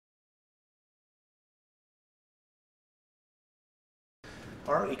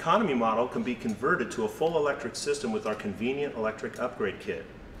Our economy model can be converted to a full electric system with our convenient electric upgrade kit.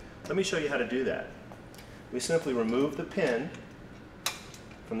 Let me show you how to do that. We simply remove the pin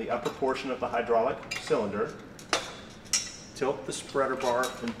from the upper portion of the hydraulic cylinder, tilt the spreader bar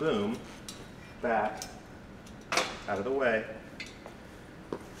and boom back out of the way,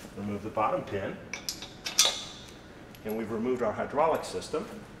 remove the bottom pin, and we've removed our hydraulic system.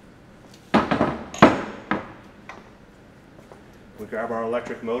 We grab our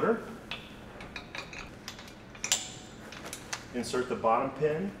electric motor, insert the bottom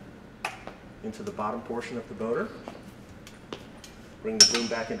pin into the bottom portion of the motor, bring the boom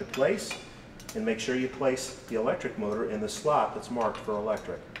back into place, and make sure you place the electric motor in the slot that's marked for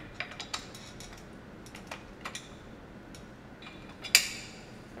electric.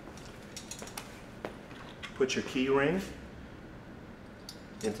 Put your key ring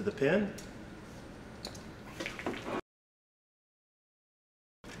into the pin.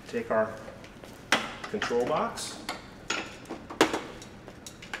 Take our control box,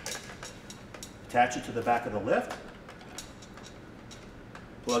 attach it to the back of the lift,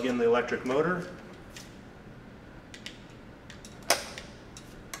 plug in the electric motor,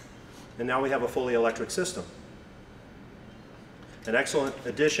 and now we have a fully electric system. An excellent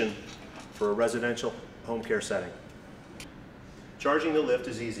addition for a residential home care setting. Charging the lift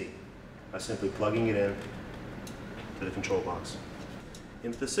is easy by simply plugging it in to the control box.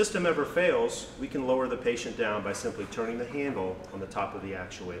 If the system ever fails, we can lower the patient down by simply turning the handle on the top of the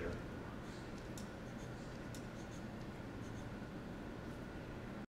actuator.